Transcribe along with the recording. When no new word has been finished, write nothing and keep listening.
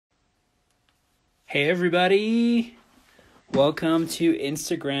Hey everybody, welcome to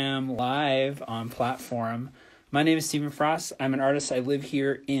Instagram Live on PlatteForum. My name is Stephen Frost. I'm an artist. I live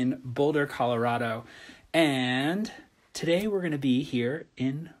here in Boulder, Colorado. And today we're going to be here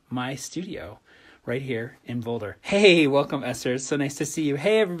in my studio, right here in Boulder. Hey, welcome Esther. It's so nice to see you.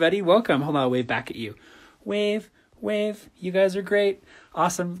 Hey everybody, welcome. Hold on, I'll wave back at you. Wave, wave. You guys are great.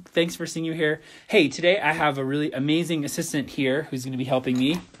 Awesome. Thanks for seeing you here. Hey, today I have a really amazing assistant here who's going to be helping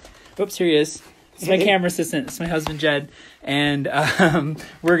me. Oops, here he is. It's my camera assistant. It's my husband, Jed. And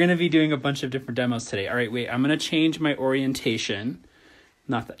we're going to be doing a bunch of different demos today. All right, wait. I'm going to change my orientation.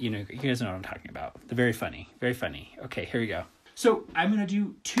 Not that, you guys know what I'm talking about. The very funny. Very funny. Okay, here we go. So I'm going to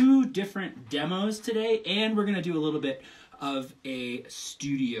do two different demos today, and we're going to do a little bit of a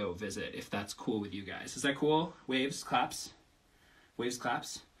studio visit, if that's cool with you guys. Is that cool? Waves, claps. Waves,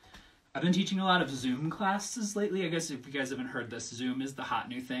 claps. I've been teaching a lot of Zoom classes lately. I guess if you guys haven't heard this, Zoom is the hot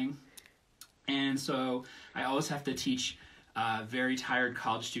new thing. And so I always have to teach very tired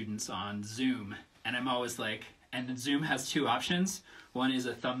college students on Zoom. And I'm always like, and Zoom has two options. One is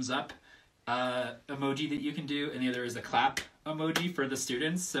a thumbs up emoji that you can do, and the other is a clap emoji for the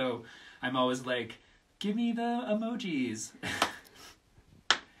students. So I'm always like, give me the emojis.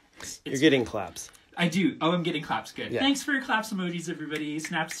 You're getting claps. I do. Oh, I'm getting claps. Good. Yeah. Thanks for your claps emojis, everybody.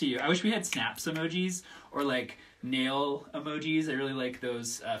 Snaps to you. I wish we had snaps emojis or like nail emojis. I really like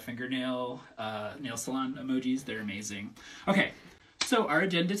those fingernail nail salon emojis. They're amazing. Okay, so our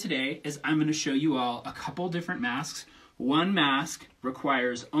agenda today is I'm going to show you all a couple different masks. One mask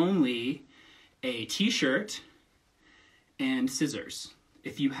requires only a t-shirt and scissors.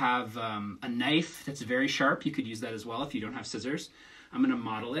 If you have a knife that's very sharp, you could use that as well if you don't have scissors. I'm going to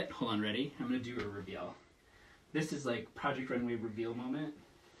model it. Hold on, ready? I'm going to do a reveal. This is like Project Runway reveal moment.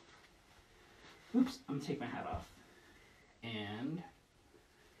 Oops, I'm going to take my hat off. And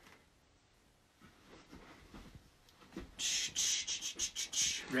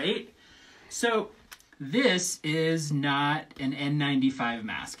right? So this is not an N95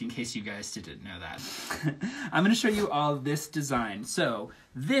 mask, in case you guys didn't know that. I'm going to show you all this design. So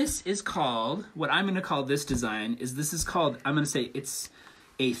this is called, what I'm going to call this design is I'm going to say it's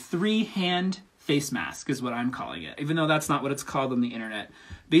a 3-hand face mask is what I'm calling it, even though that's not what it's called on the internet.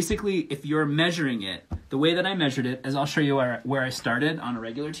 Basically, if you're measuring it, the way that I measured it is I'll show you where I started on a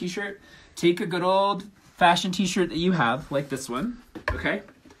regular t-shirt. Take a good old-fashioned t-shirt that you have, like this one, okay?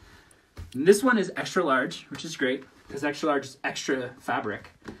 And this one is extra large, which is great, because extra large is extra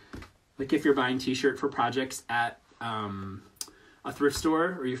fabric. Like if you're buying t-shirt for projects at a thrift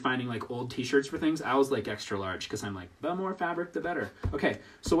store, or you're finding like old t-shirts for things, I always like extra large, because I'm like, the more fabric, the better. Okay,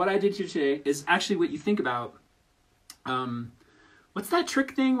 so what I did here today is actually what you think about, what's that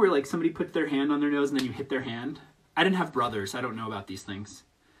trick thing where like somebody puts their hand on their nose and then you hit their hand? I didn't have brothers, I don't know about these things.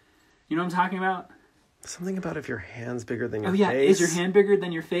 You know what I'm talking about? Something about if your hand's bigger than your face. Oh yeah, face. Is your hand bigger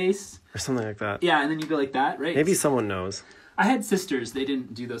than your face? Or something like that. Yeah, and then you go like that, right? Maybe someone knows. I had sisters. They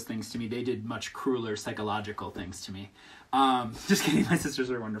didn't do those things to me. They did much crueler psychological things to me. Just kidding. My sisters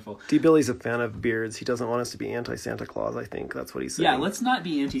are wonderful. D-Billy's a fan of beards. He doesn't want us to be anti-Santa Claus, I think. That's what he said. Yeah, let's not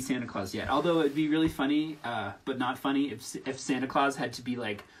be anti-Santa Claus yet. Although it'd be really funny, but not funny, if Santa Claus had to be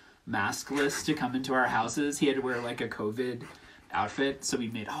like maskless to come into our houses. He had to wear like a COVID outfit. So we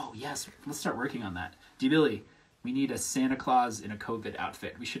made, oh yes, let's start working on that. D-Billy, we need a Santa Claus in a COVID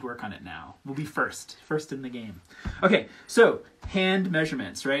outfit. We should work on it now. We'll be first in the game. Okay, so hand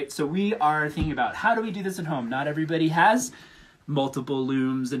measurements, right? So we are thinking about how do we do this at home? Not everybody has multiple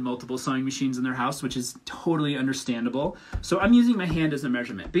looms and multiple sewing machines in their house, which is totally understandable. So I'm using my hand as a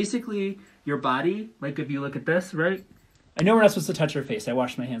measurement. Basically, your body, like if you look at this, right? I know we're not supposed to touch our face. I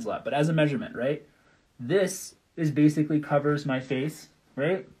wash my hands a lot, but as a measurement, right? This is basically covers my face,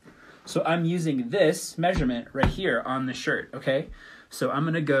 right? So I'm using this measurement right here on the shirt, okay? So I'm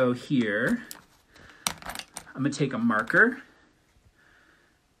going to go here. I'm going to take a marker.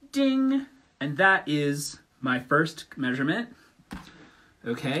 Ding! And that is my first measurement.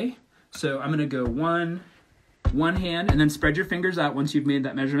 Okay? So I'm going to go one hand, and then spread your fingers out once you've made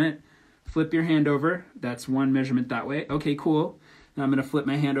that measurement. Flip your hand over. That's one measurement that way. Okay, cool. Now I'm going to flip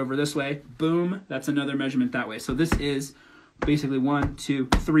my hand over this way. Boom. That's another measurement that way. So this is basically 1, 2,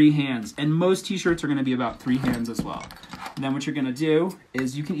 3 hands. And most t-shirts are going to be about 3 hands as well. And then what you're going to do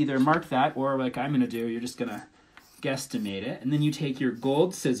is you can either mark that, or like I'm going to do, you're just going to guesstimate it. And then you take your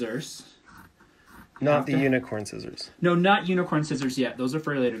gold scissors. Not the unicorn scissors. No, not unicorn scissors yet. Those are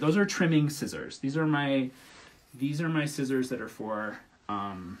for later. Those are trimming scissors. These are my scissors that are for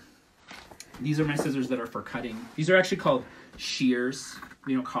cutting. These are actually called shears.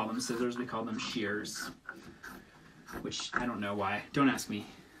 We don't call them scissors, we call them shears. Which I don't know why. Don't ask me.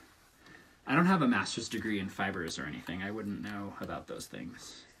 I don't have a master's degree in fibers or anything. I wouldn't know about those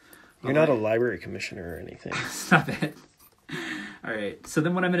things. You're not a library commissioner or anything. Stop it. All right, so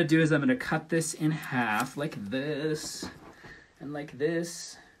then what I'm going to do is I'm going to cut this in half like this and like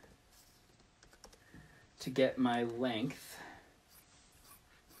this to get my length.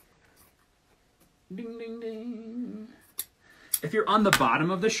 Ding, ding, ding. If you're on the bottom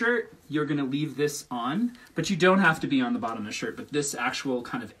of the shirt, you're going to leave this on, but you don't have to be on the bottom of the shirt. But this actual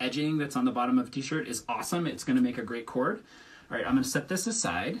kind of edging that's on the bottom of the t-shirt is awesome. It's going to make a great cord. All right, I'm going to set this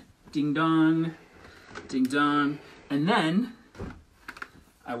aside. Ding dong, ding dong. And then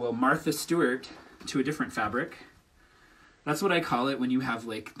I will Martha Stewart to a different fabric. That's what I call it when you have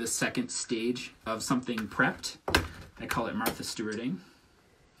like the second stage of something prepped. I call it Martha Stewarting.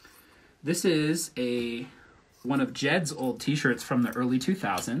 This is one of Jed's old t-shirts from the early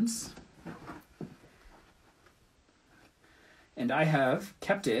 2000s. And I have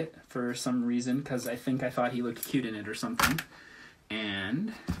kept it for some reason because I thought he looked cute in it or something.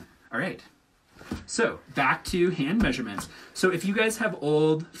 And, all right. So, back to hand measurements. So if you guys have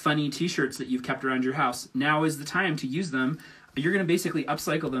old, funny t-shirts that you've kept around your house, now is the time to use them. You're going to basically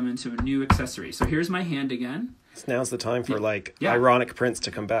upcycle them into a new accessory. So here's my hand again. Now's the time for ironic prints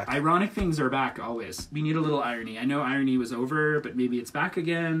to come back. Ironic things are back always. We need a little irony. I know irony was over, but maybe it's back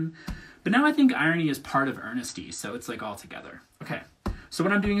again. But now I think irony is part of earnesty, so it's like all together. Okay, so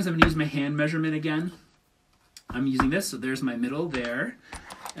what I'm doing is I'm going to use my hand measurement again. I'm using this, so there's my middle there.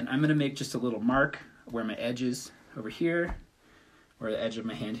 And I'm going to make just a little mark where my edge is over here, or the edge of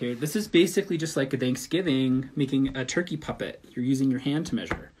my hand here. This is basically just like a Thanksgiving, making a turkey puppet. You're using your hand to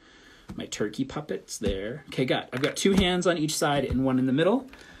measure. My turkey puppet's there. Okay, I've got 2 hands on each side and 1 in the middle.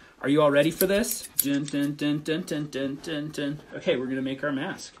 Are you all ready for this? Dun, dun, dun, dun, dun, dun, dun, dun. Okay, we're going to make our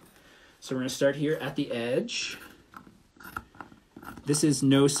mask. So we're going to start here at the edge. This is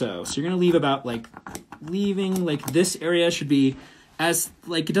no-sew. So you're going to leave about leaving this area should be as,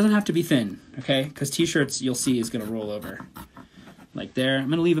 it doesn't have to be thin, okay? Because t-shirts, you'll see, is going to roll over. Like there. I'm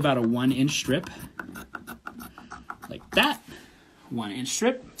going to leave about a 1-inch strip. Like that. 1-inch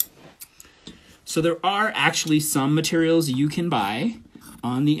strip. So there are actually some materials you can buy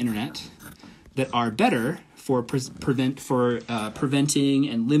on the internet that are better for preventing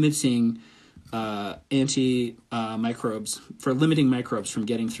and limiting microbes, for limiting microbes from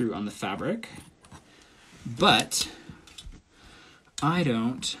getting through on the fabric. But I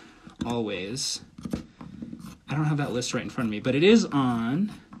don't have that list right in front of me, but it is on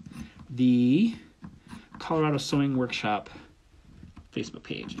the Colorado Sewing Workshop Facebook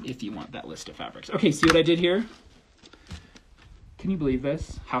page if you want that list of fabrics. Okay, see what I did here? Can you believe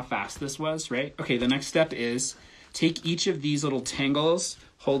this? How fast this was, right? Okay, the next step is take each of these little tangles,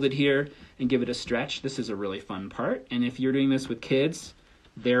 hold it here, and give it a stretch. This is a really fun part. And if you're doing this with kids,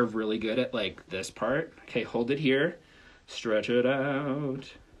 they're really good at this part. Okay, hold it here, stretch it out,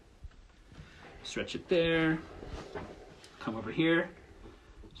 stretch it there, come over here,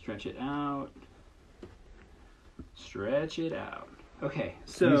 stretch it out, stretch it out. Okay,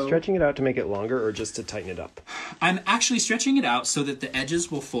 so... Are you stretching it out to make it longer or just to tighten it up? I'm actually stretching it out so that the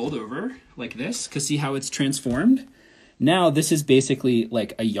edges will fold over like this, because see how it's transformed? Now this is basically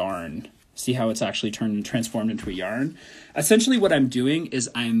like a yarn. See how it's actually transformed into a yarn? Essentially what I'm doing is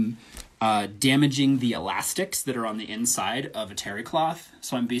I'm damaging the elastics that are on the inside of a terry cloth.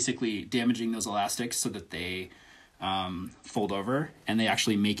 So I'm basically damaging those elastics so that they fold over and they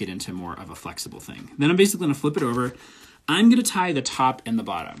actually make it into more of a flexible thing. Then I'm basically going to flip it over. I'm going to tie the top and the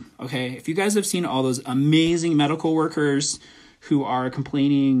bottom, okay? If you guys have seen all those amazing medical workers who are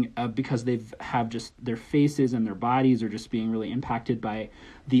complaining because have just their faces and their bodies are just being really impacted by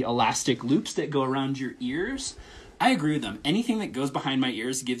the elastic loops that go around your ears, I agree with them. Anything that goes behind my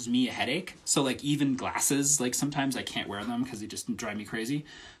ears gives me a headache. So even glasses, sometimes I can't wear them because they just drive me crazy.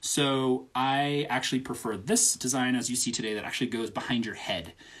 So I actually prefer this design as you see today that actually goes behind your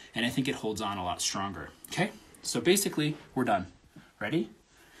head. And I think it holds on a lot stronger, okay? So basically, we're done. Ready?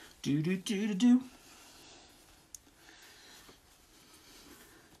 Do.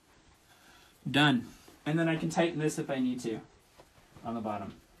 Done. And then I can tighten this if I need to on the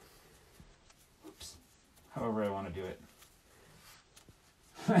bottom. Oops. However I want to do it.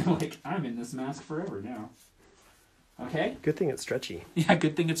 I'm in this mask forever now. Okay? Good thing it's stretchy. Yeah,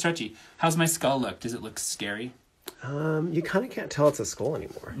 good thing it's stretchy. How's my skull look? Does it look scary? You kind of can't tell it's a skull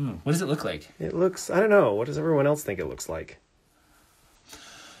anymore. What does it look like? It looks, I don't know. What does everyone else think it looks like?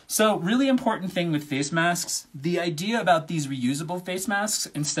 So really important thing with face masks, the idea about these reusable face masks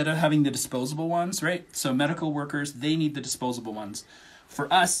instead of having the disposable ones, right? So medical workers, they need the disposable ones.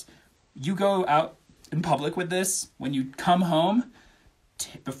 For us, you go out in public with this, when you come home,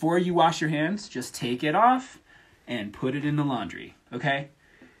 before you wash your hands, just take it off and put it in the laundry, okay?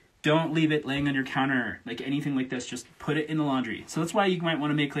 Don't leave it laying on your counter, like anything like this. Just put it in the laundry. So that's why you might want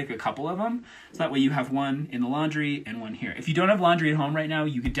to make like a couple of them. So that way you have one in the laundry and one here. If you don't have laundry at home right now,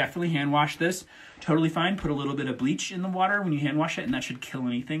 you could definitely hand wash this. Totally fine. Put a little bit of bleach in the water when you hand wash it, and that should kill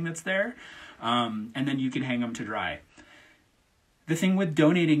anything that's there. And then you can hang them to dry. The thing with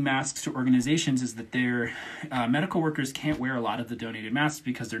donating masks to organizations is that their medical workers can't wear a lot of the donated masks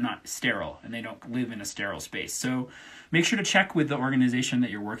because they're not sterile and they don't live in a sterile space. So make sure to check with the organization that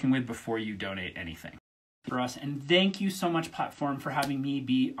you're working with before you donate anything. For us, and thank you so much, PlatteForum, for having me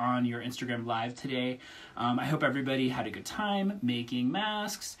be on your Instagram Live today. I hope everybody had a good time making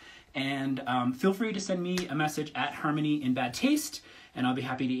masks, and feel free to send me a message at Harmony in Bad Taste, and I'll be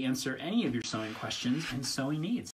happy to answer any of your sewing questions and sewing needs.